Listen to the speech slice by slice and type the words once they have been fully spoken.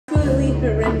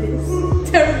It's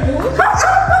terrible.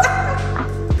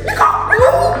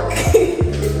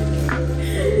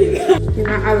 You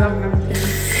know, I love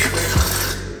napkins.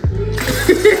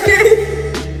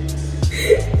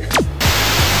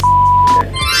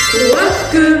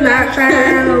 What's good, my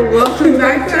channel? Welcome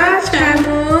back to our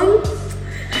channel.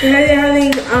 We're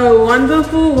having a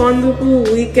wonderful, wonderful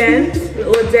weekend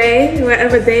or day,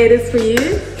 whatever day it is for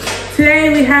you. Today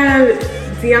we have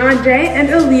DeAndre and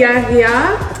Aaliyah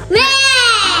here. Yay!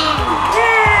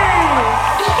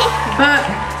 But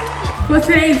for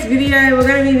today's video, we're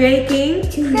going to be making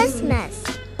Christmas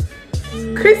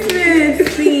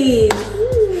theme.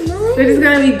 We're just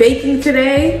going to be baking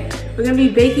today. We're going to be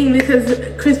baking because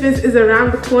Christmas is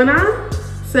around the corner.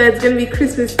 So it's going to be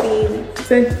Christmas themed.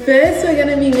 So first we're going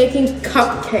to be making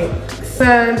cupcakes.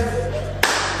 So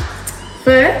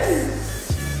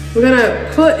first we're going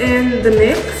to put in the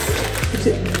mix.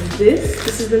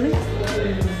 This is the mix.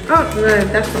 Oh no,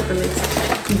 that's not the mix.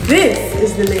 This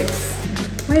is the mix.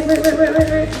 Wait.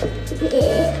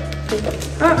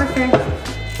 Oh, okay.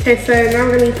 Okay, so now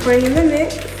we're going to be putting in the mix.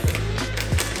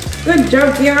 Good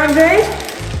job, DeAndre.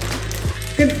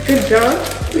 Good job.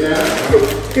 Yeah.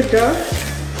 Good job.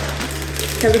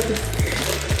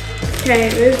 Okay,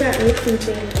 there's that mixing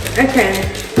thing. Okay,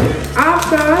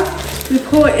 after we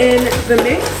pour in the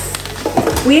mix,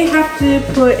 we have to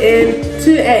put in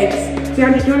 2 eggs.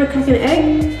 DeAndre, do you want to crack an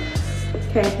egg?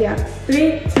 Okay, yeah.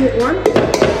 3, 2, 1.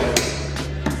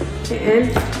 Okay, and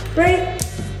break.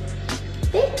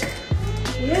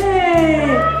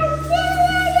 Yay!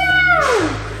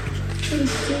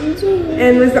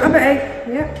 And where's the other egg?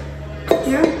 Yep.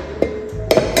 Yeah.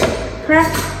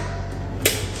 Crack.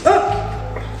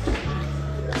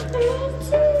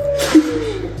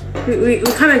 We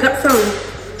kind of got some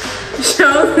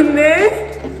shells in there.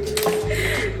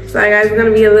 Sorry guys, it's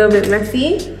gonna be a little bit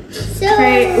messy.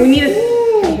 Okay, we need to,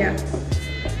 yeah.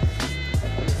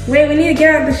 Wait, we need to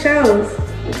get out the shells.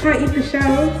 We can't eat the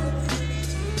shells.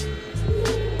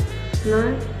 No?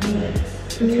 Okay.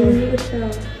 We need the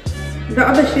shell. The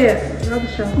other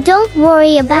shell. Don't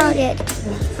worry about it.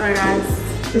 Sorry guys,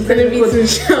 there's gonna be some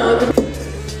shells.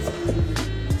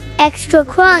 Extra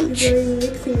crunch.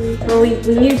 Well, we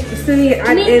still need to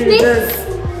add in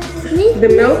the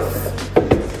milk.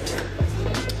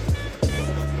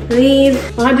 We need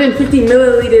 150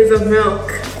 milliliters of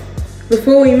milk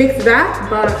before we mix that,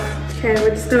 but okay,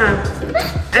 we're just gonna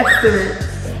estimate.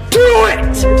 Do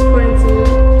it!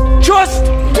 Just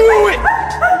do it!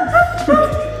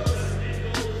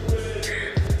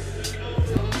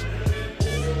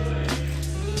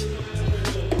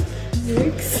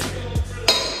 Mix.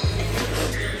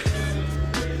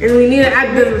 And we need to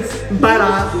add this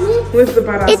butter. Where's the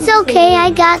butter? It's okay, I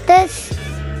got this.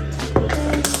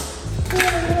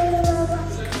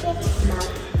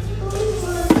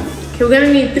 Okay, we're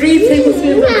gonna need 3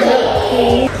 tablespoons of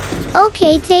milk.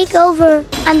 Okay, take over.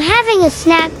 I'm having a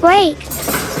snack break.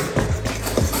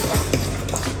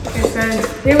 Okay, so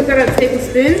here we got a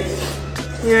tablespoon.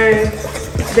 You know,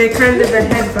 they're kind of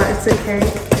ahead, but it's okay.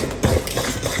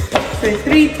 So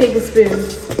 3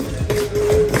 tablespoons.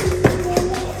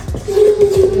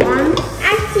 1,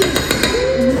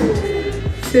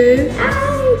 2,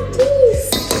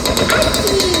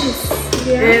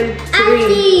 and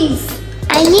 3.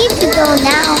 I need to go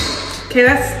now. Okay,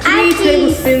 that's 3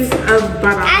 tablespoons of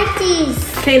butter.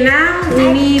 Okay, now we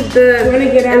need the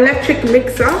electric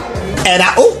mixer. And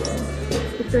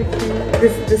It's okay.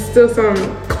 There's still some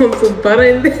clumps of butter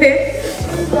in there,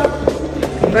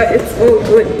 but it's all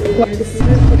good.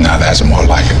 now that's more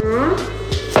like it.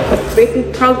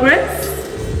 Making progress.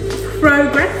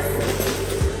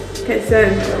 Okay, so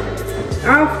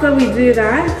after we do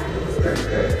that,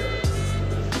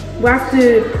 we have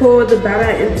to pour the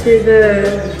batter into the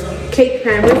cake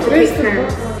pan. Where's the cake pan?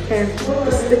 Okay,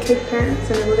 this is the cake pan,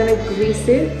 so we're gonna grease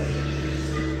it.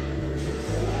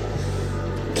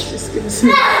 Just give us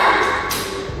some.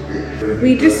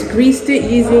 We just greased it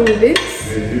using this.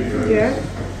 Yeah.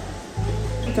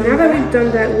 Now that we've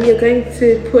done that, we are going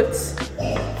to put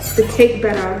the cake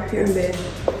batter in there.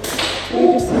 Let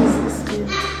me just use this spoon.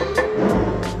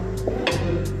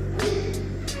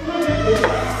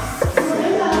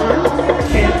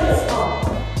 Okay.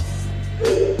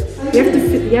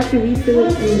 You have to refill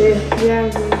it in there. Yeah.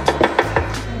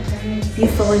 You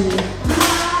follow me.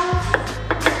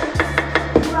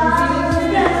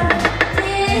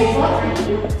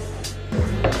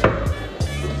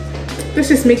 Let's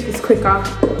just make this quicker.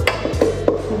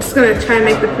 I'm just gonna try and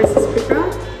make the process quicker.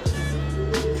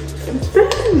 It's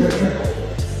done.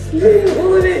 You're doing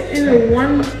all of it in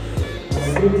one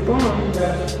bomb.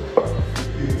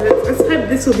 Let's hope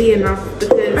this will be enough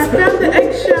because I found the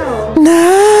eggshell.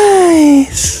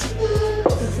 Nice.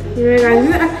 Yeah, guys,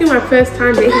 this is actually my first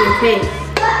time baking a cake.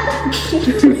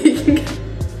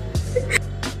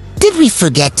 Did we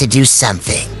forget to do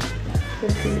something?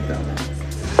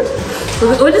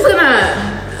 We're just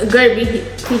gonna go reheat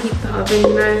the oven,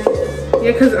 you guys.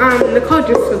 Yeah, because Nicole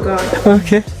just forgot.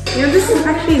 Okay. Yeah, this is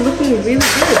actually looking really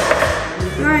good.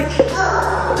 Like,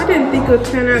 I didn't think it would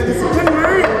turn out this good,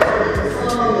 right?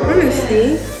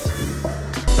 Honestly.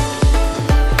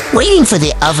 Waiting for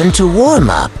the oven to warm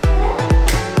up.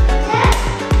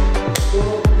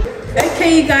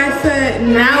 Okay, you guys, so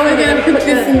now we're gonna put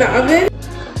this in the oven.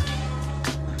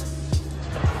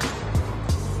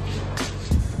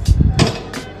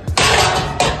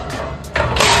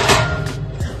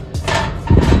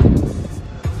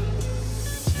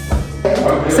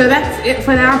 So that's it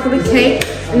for now for the cake,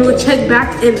 and we'll check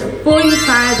back in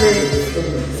 45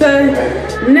 minutes. So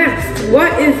next,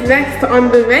 what is next on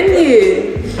the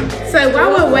menu? So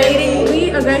while we're waiting,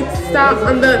 we are going to start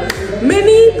on the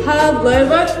mini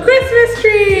pavlova Christmas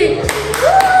tree.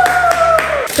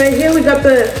 Woo! So here we got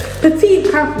the petite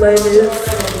pavlovas.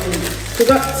 We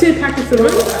got 2 packets of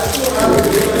them.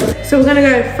 So we're gonna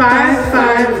go 5,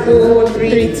 5, 4,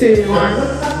 3, 2, 1.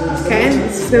 Okay, and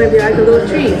this is gonna be like a little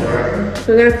tree. So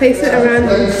we're gonna place it around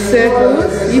in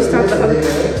circles. You start the other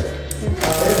side.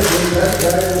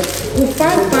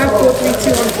 5, 5, 4, 3,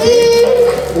 2,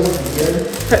 1.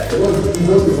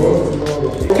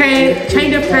 Okay,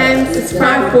 change of plans. It's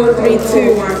 5, 4, 3,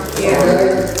 2, 1.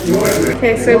 Yeah.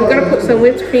 Okay, so we're gonna put some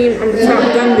whipped cream on the top.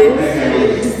 Done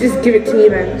this. Just give it to me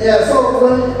then.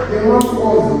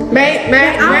 Mate,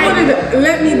 I wanted to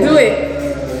let me do it.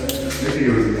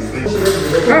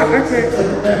 Oh, okay.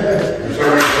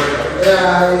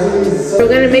 So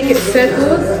we're gonna make it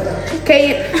circles.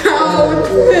 Okay. Oh,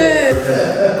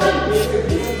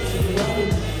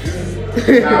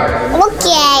 what's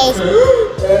this?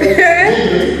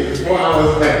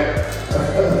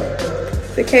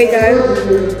 Okay, guys.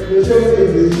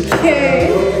 Okay.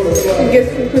 I guess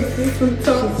we put this on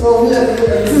top.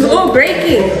 This is all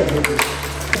breaking.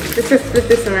 Let's just split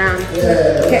this around.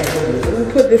 Okay.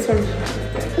 We'll put this one.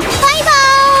 Bye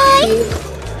bye.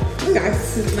 Guys,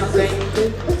 this is not going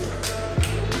good.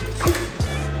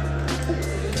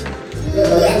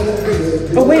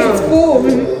 Oh wait, it's full.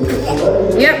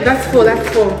 Yep, that's full, that's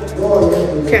full.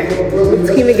 Okay, let's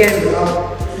clean again.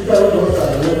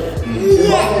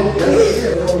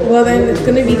 Well then, it's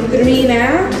gonna be 3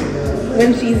 now,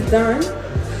 when she's done.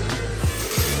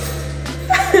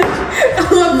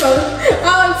 Oh,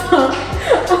 it's hot.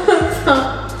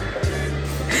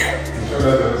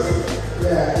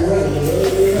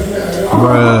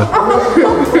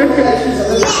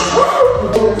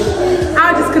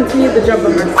 I'll just continue the job by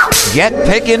myself. Get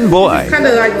picking, boy. It's kind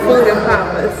of like falling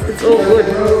apart, but it's all good.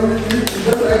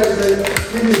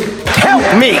 Help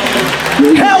me!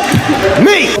 Help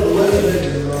me!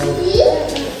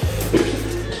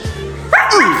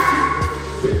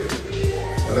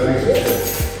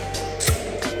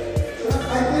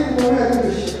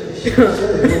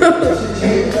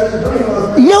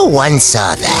 No one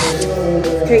saw that.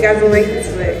 Okay, guys, we'll make this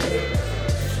work.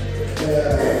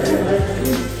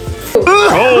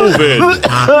 COVID.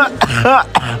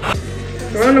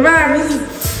 Coronavirus.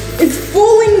 It's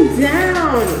falling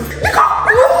down.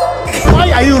 Why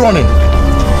are you running?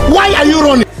 Why are you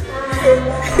running?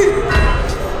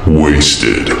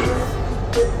 Wasted.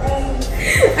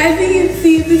 As you can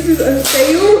see, this is a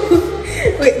sale.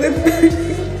 Wait,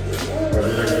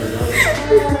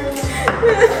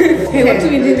 okay, what do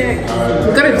we do next?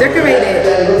 We're gonna decorate it.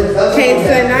 Okay, so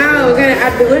now we're gonna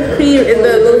add the whipped cream in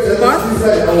the little spots.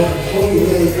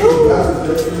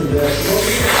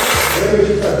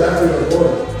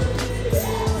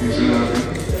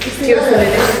 Just give us a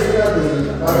minute.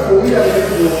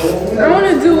 I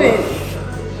wanna do it.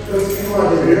 A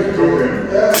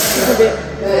bit.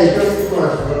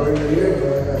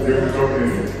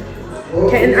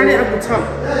 Okay, and add it at the top.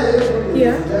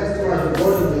 Here.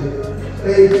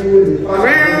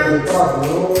 Around.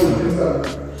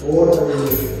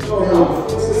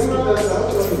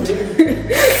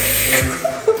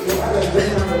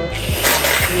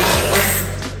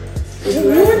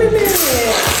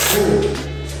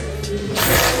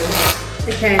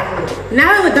 Okay, now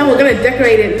that we're done, we're gonna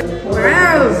decorate it.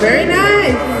 Wow, very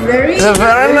nice. Very nice.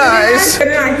 Very nice.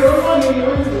 I'm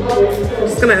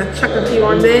just gonna chuck a few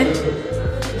on there.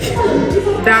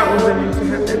 That wasn't meant to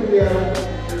happen.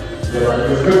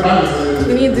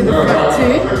 We need to do the front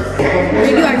too.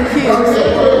 Maybe like cubes.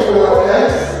 Like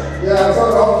this.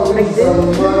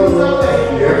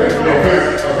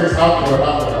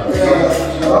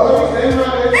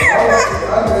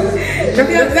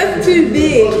 That's too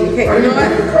big. Okay, you know what?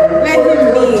 Let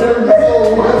him be.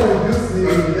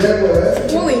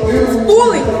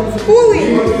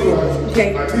 Spooling. Okay.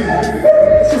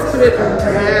 Let's just put it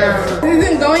around. This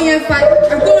isn't going as like,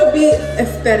 I thought it would be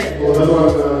aesthetic. Be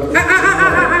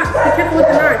careful with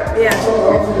the knife. Yeah.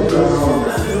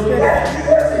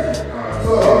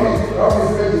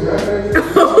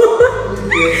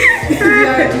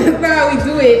 That's not how we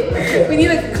do it. We need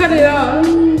to cut it off.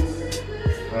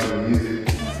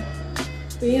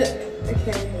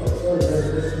 Okay.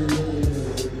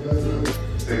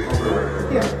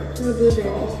 Yeah, we'll do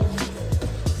that.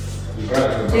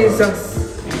 Jesus.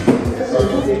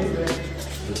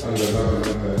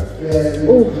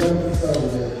 Oh.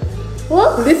 What?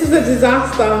 This is a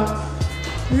disaster.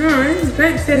 No,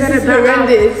 don't say that about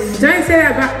horrendous. Don't say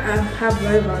that about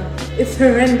pavlova. It's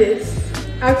horrendous.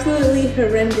 Absolutely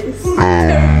horrendous.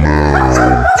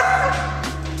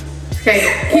 Okay,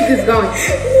 keep this going.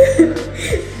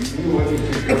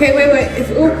 Okay, wait.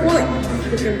 It's all falling.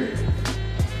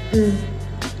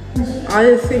 I'll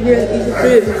just sit here and eat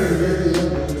the food.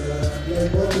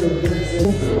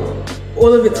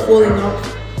 All of it's falling off.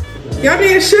 Y'all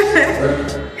need a shirt.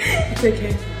 It's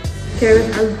okay. Okay,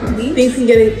 things can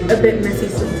get a bit messy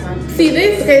sometimes. See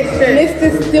this? Okay,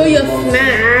 Mr. Steal Your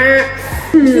Snack.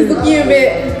 This is looking a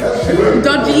bit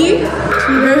dodgy.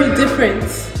 Very different.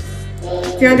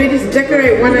 DeAndre, just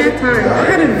decorate one at a time. I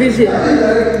had a vision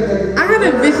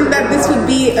that this would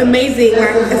be amazing,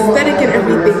 like aesthetic and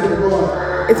everything.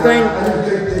 It's going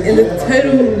in the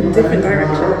total different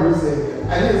direction.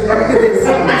 Look at this.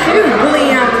 She's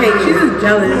bullying our cake. She's just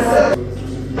jealous.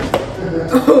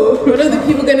 Oh, what are the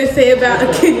people gonna say about a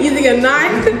kid using a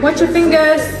knife? Watch your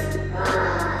fingers.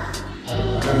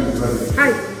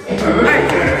 Hi.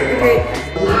 Okay.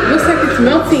 Looks like it's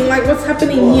melting. Like, what's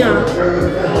happening here?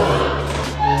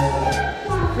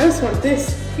 I just want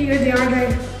this. Here you go, DeAndre.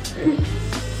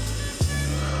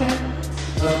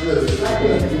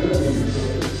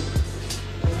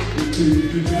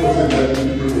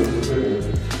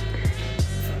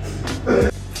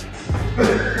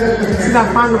 This is our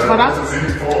final product.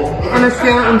 Honestly,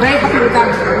 I'm very happy with that,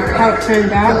 how it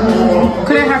turned out.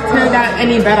 Couldn't have turned out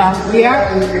any better.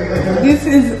 Yeah. This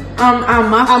is our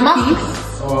masterpiece.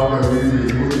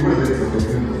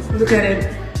 Look at it.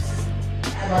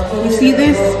 You see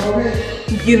this?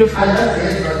 Beautiful,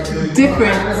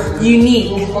 different,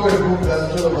 unique.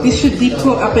 This should be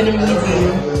put up in a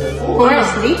museum.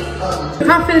 Honestly, I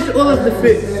can't finish all of the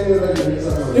fruit.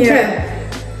 Yeah.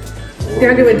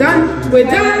 DeAndre, we're done. We're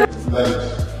done.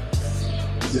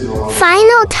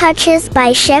 Final touches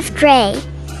by Chef Dre.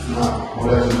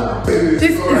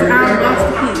 This is our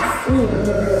masterpiece.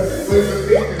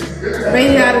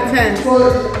 Rated out of 10.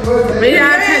 Rated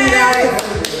out of 10, guys.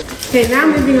 Okay, now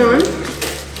moving on.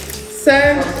 So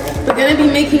we're gonna be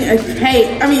making a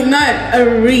cake. I mean, no, a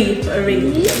wreath.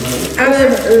 Out of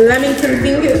Lemington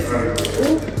fingers.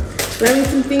 Ooh,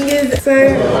 Lemington fingers. So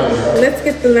let's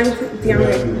get the Lemington.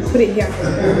 DeAndre, put it here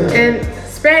and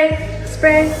spray. It's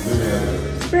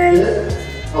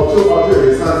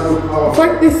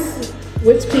like this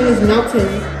whipped cream is melting.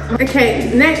 Okay,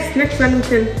 next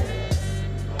Lemington.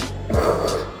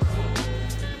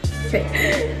 Okay.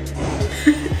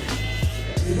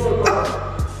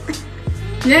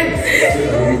 Next.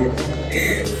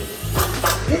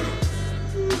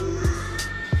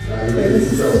 Okay, let's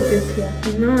just put this here.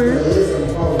 No.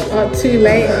 Oh, too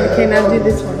late. Okay, now do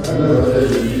this one.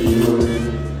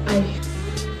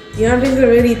 DeAndre's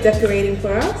already decorating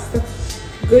for us. That's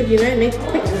good, you know, make it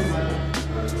quick.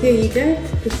 Here you go.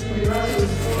 This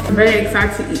one. I'm very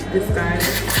excited to eat this, guys.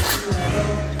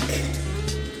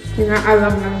 You know, I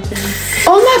love Lemington.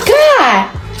 Oh my God!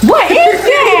 What is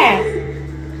that?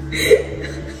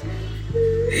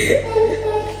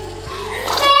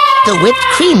 The whipped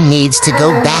cream needs to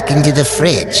go back into the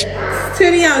fridge. It's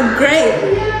turning out great.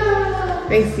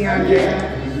 Thanks,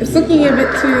 DeAndre. It's looking a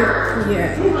bit too,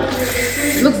 yeah.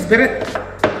 It looks better.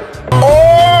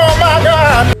 Oh my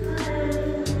God!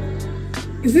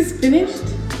 Is this finished?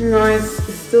 No, it's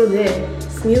still there.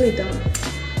 It's nearly done.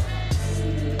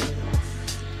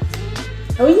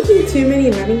 Are we using too many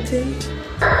Lemington?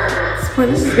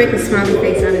 Let's just make a smiley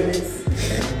face out of this.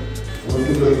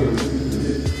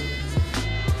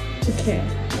 Okay.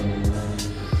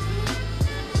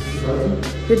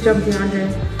 Good job, DeAndre.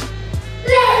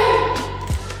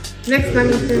 Next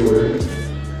Lemington.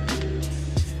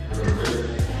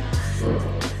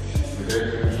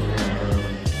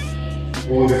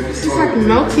 It's just like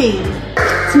melting.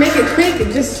 To make it quick,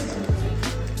 just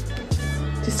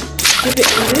dip it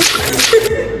in this.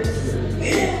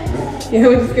 Yeah,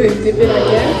 we're just gonna dip it, I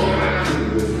guess.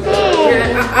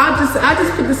 I'll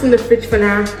just put this in the fridge for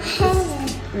now.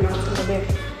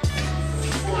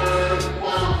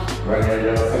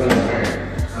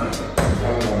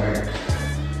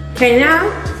 Okay, now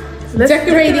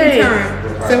decorating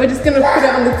time. So we're just gonna put it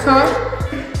on the top.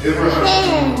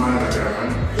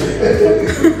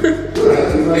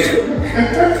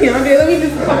 Keandre, let me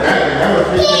just pop it.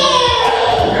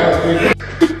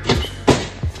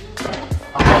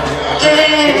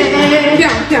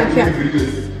 Yeah.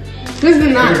 Where's the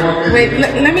knife? Wait,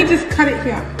 let me just cut it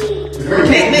here.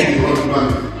 Okay,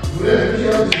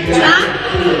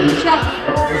 chop.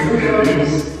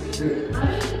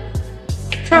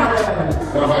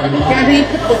 Yeah, do you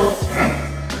put this?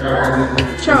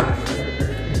 Chop.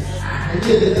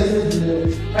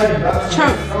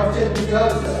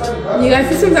 You guys,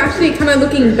 this one's actually kind of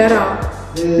looking better.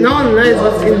 No one knows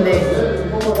what's in there.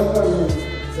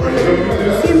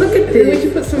 See, look at this. We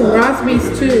should put some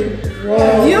raspberries too.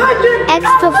 Yeah,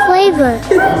 Extra flavor.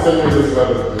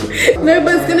 no,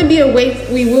 but it's gonna be a waste.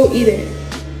 We will eat it.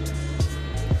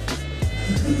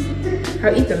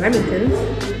 I'll eat the lemons.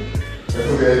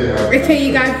 Okay,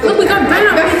 you guys. Look, we got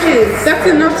donut peaches. That's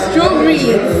enough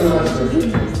strawberries.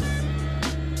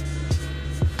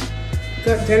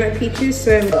 Got donut peaches,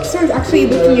 so this one's actually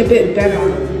looking a bit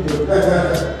better.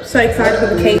 So excited for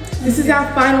the cake. This is our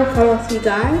final product, you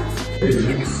guys.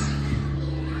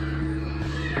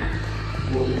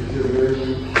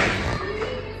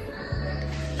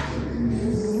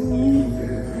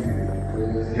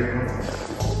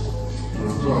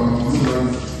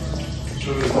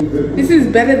 This is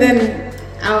better than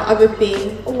our other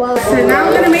thing. Wow. So now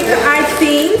we're gonna make the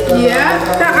icing. Yeah,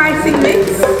 the icing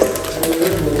mix.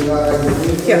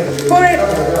 Yeah, pour it.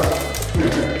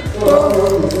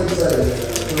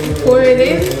 Pour it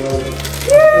in.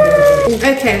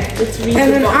 Okay, let's read.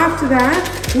 And then after that,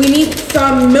 we need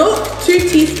some milk, 2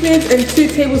 teaspoons and 2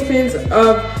 tablespoons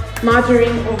of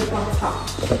margarine or butter.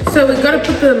 So we're gonna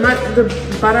put the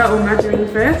butter or margarine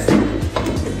first.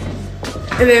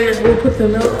 And then we'll put the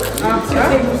milk after.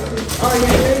 Oh,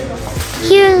 yeah.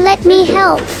 Here, let me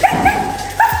help.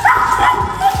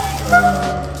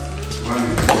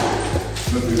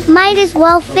 Might as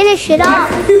well finish it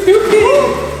off.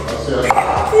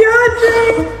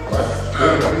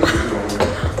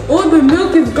 All the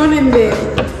milk is gone in there.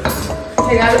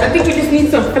 Okay guys, I think we just need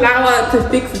some flour to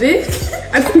fix this.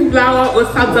 I think flour or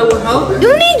salsa will help.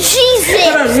 You need cheese.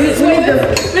 Hold on,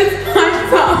 let's find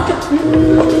some.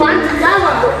 Find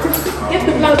flour. Get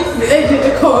the flour. This is the edge of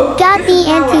the cold. Got the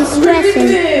anti-stressing.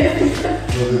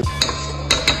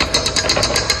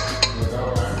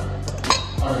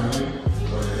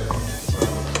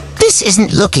 This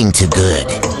isn't looking too good.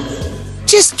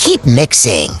 Just keep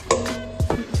mixing.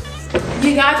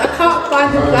 You guys, I can't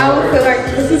find the flour, so like,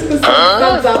 this is for some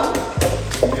thumbs up.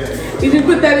 You should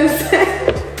put that instead.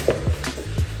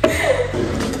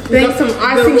 We got some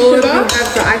icing sugar. We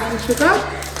have the icing sugar.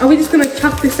 Are we just gonna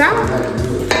chop this out?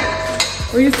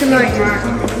 We're just gonna like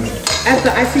add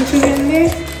the icing sugar in there.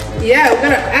 Yeah, we're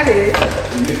gonna add it.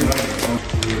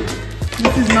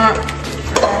 This is not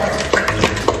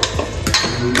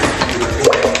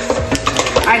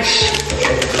ice.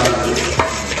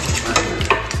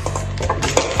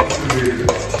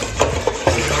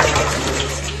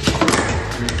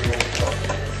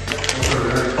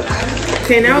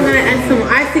 Okay, now we're gonna add some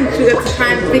icing sugar to try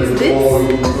and fix this.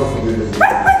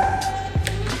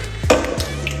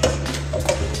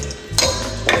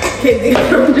 Okay,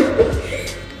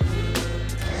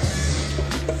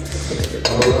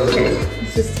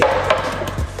 let's just see.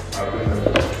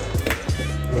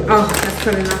 Oh, that's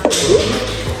not enough.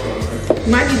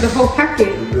 Might need the whole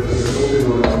packet.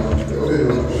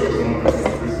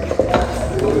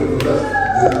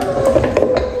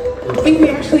 I think we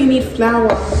actually need flour.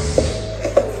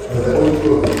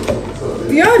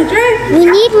 We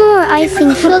need more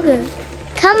icing sugar.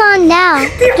 Come on now,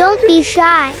 don't be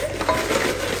shy.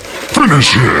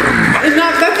 Finish him.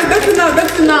 Enough,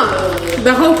 that's enough.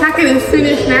 The whole packet is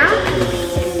finished now.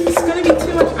 It's gonna be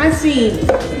too much icing.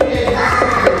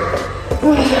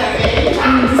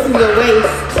 This is a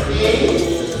waste.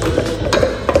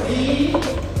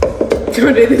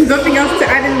 There's nothing else to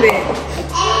add in there.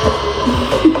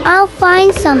 I'll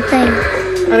find something.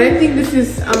 I don't think this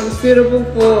is suitable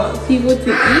for people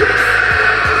to eat.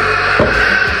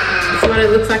 That's what it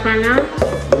looks like right now.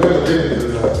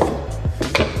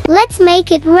 Let's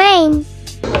make it rain.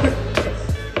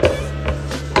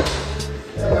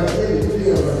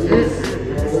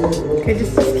 Okay,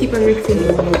 just keep on mixing.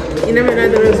 You never know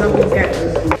the result we'll get.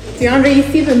 DeAndre, you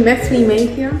see the mess we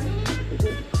made here?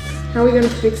 How are we gonna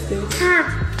fix this?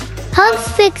 Hugs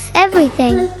fix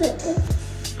everything. I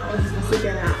was supposed to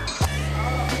get out.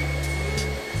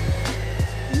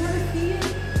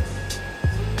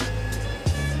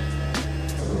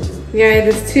 Yeah,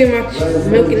 there's too much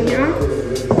milk in here.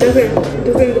 Doesn't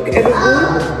look edible.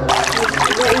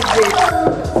 What is this?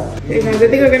 Okay, guys, I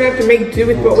think we're gonna have to make do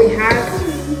with what we have.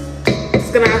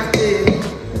 Just gonna have to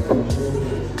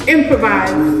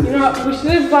improvise. You know what? We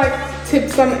should have like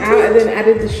tipped some out and then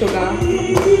added the sugar.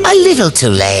 A little too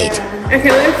late. Okay,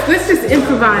 let's just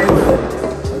improvise.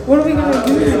 What are we gonna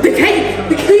do? The cake!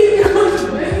 The cake!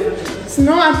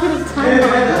 No, I put a timer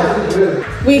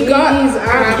on. We got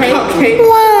our cake.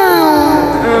 Wow.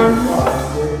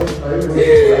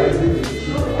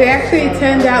 They actually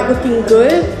turned out looking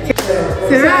good.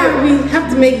 So now we have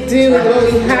to make do with what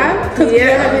we have because we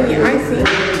don't have any icing.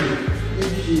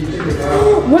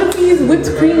 What if we use whipped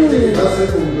cream?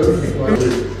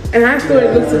 And I thought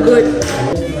it looked good.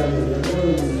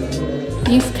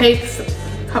 These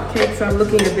cupcakes are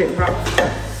looking a bit rough.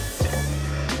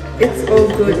 It's all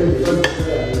good.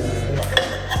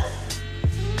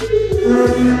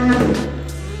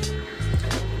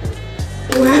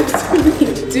 Wow,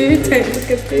 something dude, take a look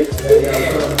at this.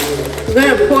 We're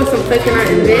gonna pour some coconut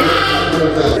in there.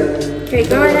 Okay,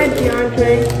 go ahead,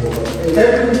 DeAndre.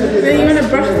 Then you wanna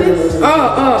brush this? Oh.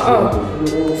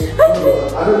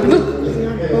 Look,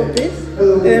 hold this.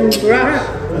 And then brush.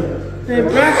 And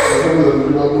brush.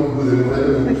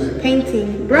 Like painting.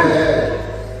 Brush.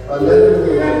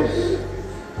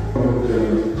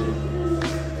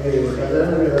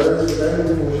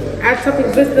 Add something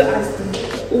with the ice cream.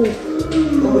 Ooh.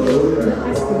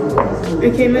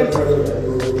 Okay, next.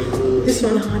 This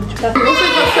one 100. We also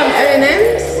got some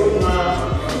M&Ms.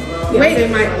 Wait, they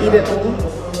might eat it all.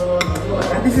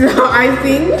 This is our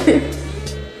icing.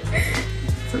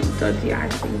 Some dodgy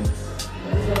icing.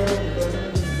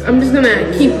 I'm just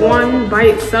gonna keep one by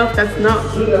itself that's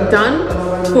not done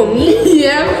for me.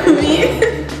 Yeah, for me.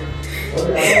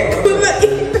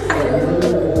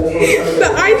 The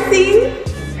icing.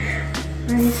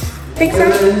 Nice. Take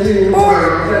some.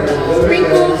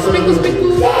 Sprinkle.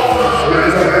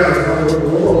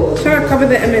 Try to cover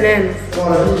the M&Ms.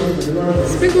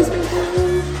 Sprinkle.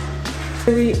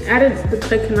 We added the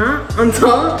coconut on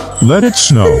top. Let it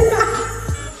snow.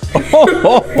 Ho,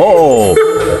 ho, ho.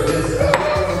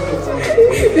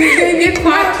 It's gonna get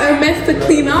quite a mess to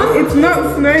clean up. It's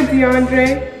not snow, DeAndre.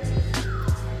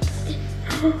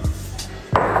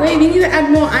 Wait, we need to add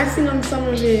more icing on some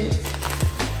of it.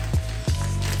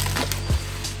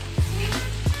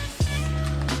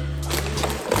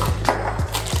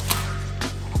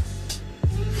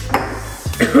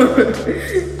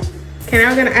 Okay, now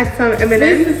we're gonna add some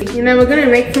M&Ms. You know, we're gonna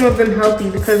make some of them healthy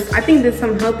because I think there's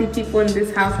some healthy people in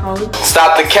this household.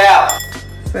 Stop the cap.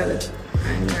 So, I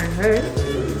heard.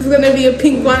 This is gonna be a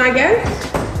pink one, I guess.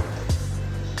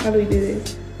 How do we do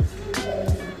this?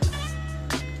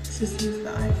 Let's just use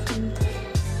the icing.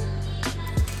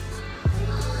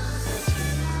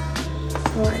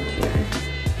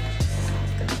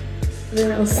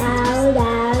 Then I'll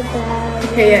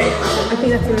okay, yeah, I think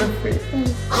that's enough for it.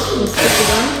 We'll stick it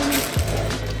on.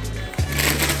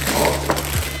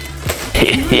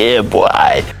 Yeah,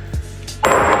 boy.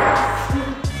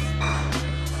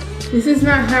 This is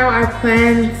not how I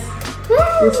planned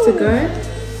this to go.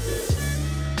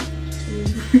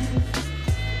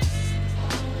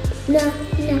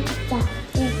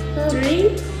 Three.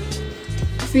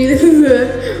 See, this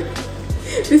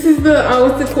is the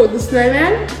what's it called? The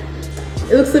snowman.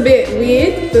 It looks a bit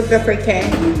weird, but that's okay.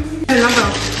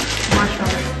 Another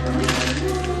marshmallow.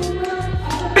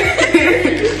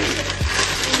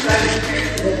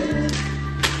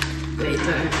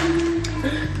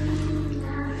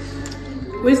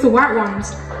 Where's the white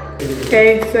ones?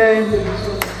 Okay, so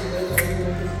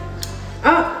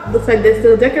looks like they're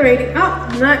still decorating. Oh,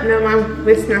 no, Mom,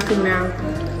 we're snacking now.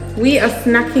 We are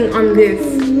snacking on this.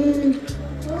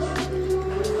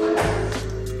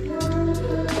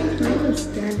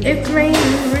 It's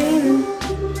raining.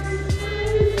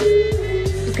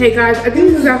 Okay, guys, I think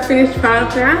this is our finished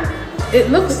product now.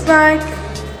 It looks like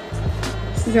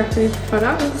this is our finished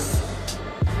product.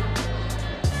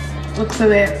 Looks a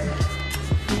bit,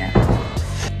 yeah.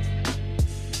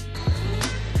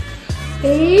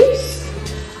 Peace.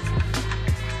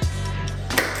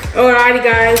 Alrighty,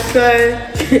 guys, so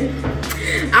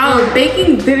our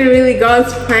baking didn't really go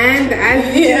as planned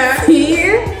as you can see.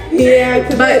 Yeah,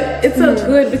 but it's so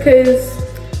good because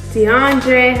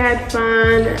DeAndre had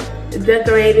fun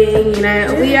decorating, you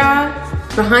know. We are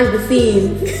behind the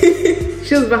scenes.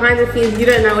 She was behind the scenes, you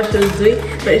don't know what she was doing,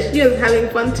 but she was having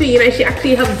fun too. You know, she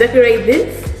actually helped decorate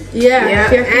this.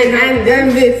 Yeah.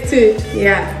 And this too.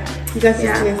 Yeah. You guys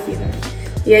didn't see that.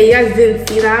 Yeah, you guys didn't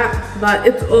see that, but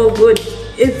it's all good.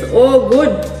 It's all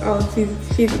good. Oh,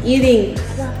 she's eating.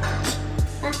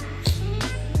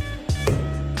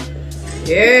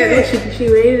 Yeah, she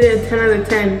rated it a 10 out of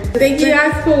 10. Thank you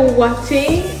guys for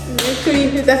watching. Make sure you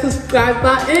hit that subscribe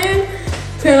button.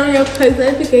 Turn on your post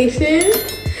notifications.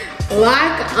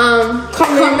 Like,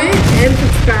 comment, and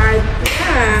subscribe.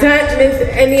 Don't miss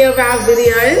any of our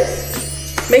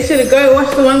videos. Make sure to go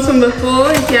watch the ones from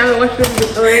before if you haven't watched them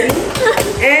already.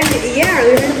 And yeah,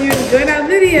 we hope you enjoyed our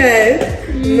videos.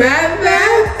 Matt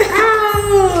out!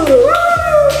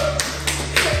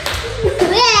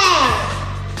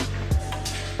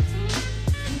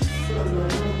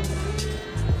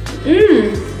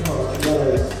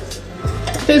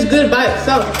 Tastes good by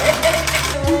itself.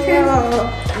 Okay.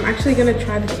 I'm actually gonna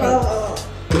try the cake.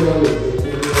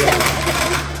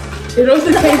 It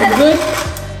also tastes good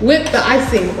with the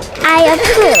icing. I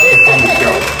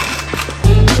approve.